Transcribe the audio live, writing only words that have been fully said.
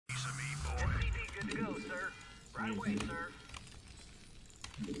good to go, sir. Right away, sir.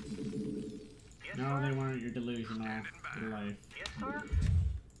 Yes, No, sir. they weren't. You're delusional. Your life. Yes, sir.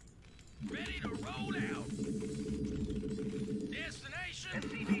 Ready to roll out. Destination.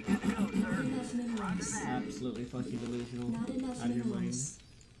 SCV good to go, sir. Not enough minerals. Absolutely fucking delusional. Not enough Out of your mind. minerals.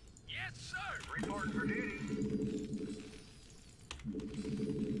 Yes, sir. Reporting for duty.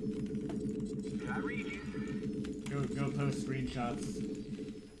 I read you. Go post screenshots.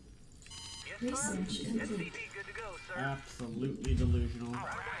 Yes, sir. Research complete. SCV good to go, sir. Absolutely delusional. All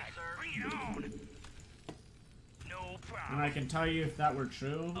right, bring it on. No problem. And I can tell you, if that were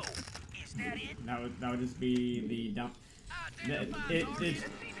true, Oh, is that it? that would just be the dump. Identify target.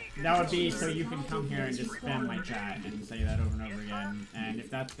 That would be so you can come here and just spam my chat and say that over and over again. And if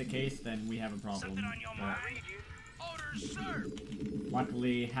that's the case, then we have a problem. Something on your But mind? Orders, sir.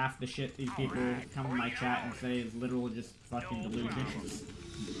 luckily, half the shit these people come in my chat and say is literal just fucking No delusions. problem.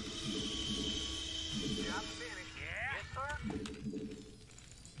 Job finished. Yeah. Yes, sir.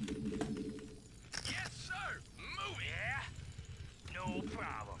 Yes, sir. Move it. Yeah. No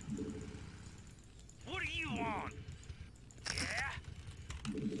problem. What do you want? Yeah.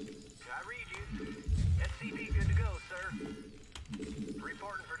 I read you. SCV good to go, sir.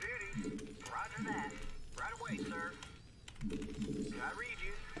 Reporting for duty. Roger that. Right away, sir. I read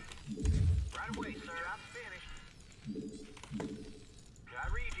you. Right away, sir. I'm finished. I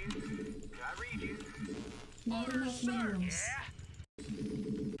read you. I read you. Not Orders, enough sir. minerals.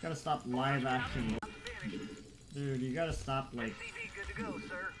 Yeah. Gotta stop live action. I'm finished. Dude, you gotta stop, like, SCV good to go,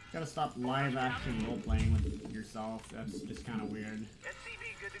 sir. gotta stop live action role playing with yourself. That's just kind of weird.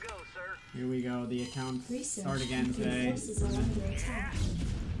 SCV good to go, sir. Here we go. The accounts Research start again complete. today. Forces are under attack.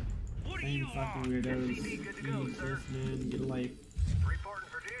 What do Same you fucking want? weirdos. SCV good to go, sir. Jesus, man, get a life. Reporting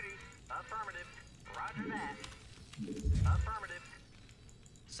for duty. Affirmative. Roger that. Affirmative.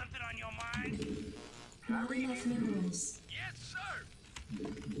 Something on your mind? Not enough minerals. Yes, sir.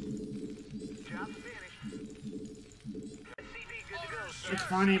 Job finished. SCV good to go, sir. It's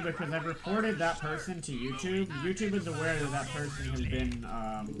funny because I've reported that person to YouTube. YouTube is aware that that person has been,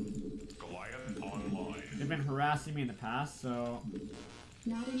 Goliath online. they've been harassing me in the past, so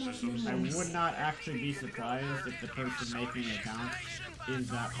Not enough I minerals. would not actually be surprised if the person making the account is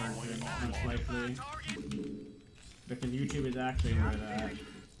that person, most likely. Because YouTube is actually aware of that.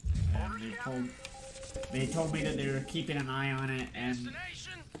 And they told me that they were keeping an eye on it, and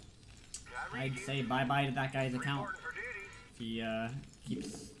Destination. I'd say bye-bye to that guy's account Reporting for duty. if he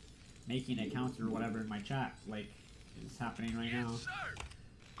keeps making accounts or whatever in my chat, like is happening right now. Yes, sir.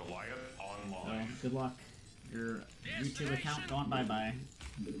 Goliath So, online. good luck. Your YouTube account gone bye-bye.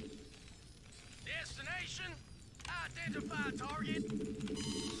 Destination. Identify target.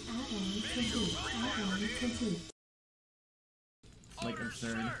 Add-on complete. Add-on complete. It's like Orders,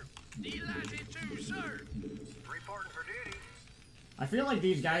 absurd. sir. Delighted to, sir. Reporting for duty. I feel like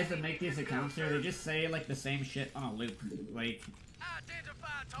these guys that make these accounts here, they just say like the same shit on a loop. Like Identify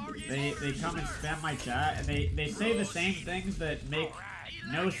target. they come and spam my chat and they say the same things that make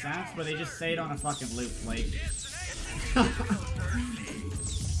no sense, but they just say it on a fucking loop. Like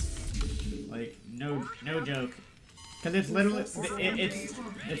like no joke. Cause it's literally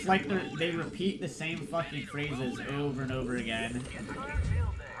it's like they repeat the same fucking phrases over and over again. Yes, sir.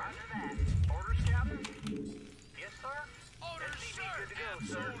 Roger that. Orders, Captain. Yes, sir. Orders, SCV sir. good to go,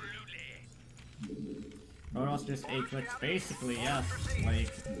 sir. Absolutely. Or else just A-clicks. Basically, yes.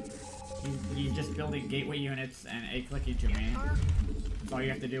 Like he's just building gateway units and A-clicking to me. That's all you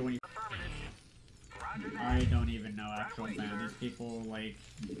have to do when you. Affirmative. Roger that. I don't even know actual fan. These people, like,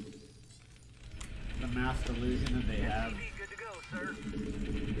 the mass delusion that they have. SCV good to go, sir.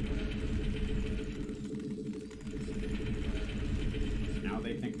 Now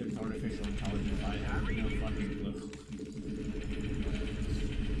they think there's artificial intelligence. I have no fucking clue.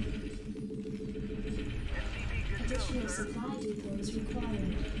 SCV good to go, Additional sir. supply depots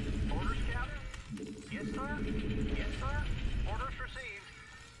required. Orders, Captain. Yes, sir. Yes, sir. Orders received.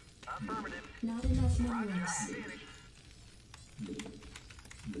 Affirmative. Not enough Roger that. minerals. Finished.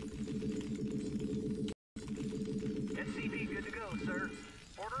 SCV good to go, sir.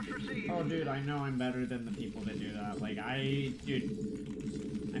 Orders received. Oh, dude, I know I'm better than the people that do that. Like,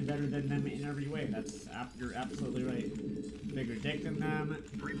 dude, I'm better than them in every way. You're absolutely right. Bigger dick than them,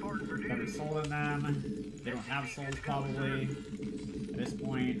 Reporting for better duty. soul than them. They don't have souls probably. At this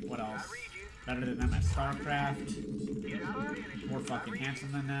point, what else? I read you. Better than them at Starcraft. Yes, sir. Finished. More fucking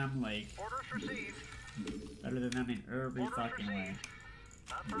handsome than them. Like, Orders received. better than them in every fucking way.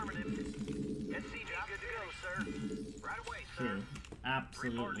 Affirmative. SCV good to go, sir. Right away, sir. True.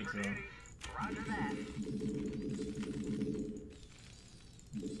 Absolutely Reporting for true. duty. Roger that.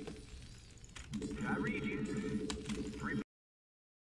 duty.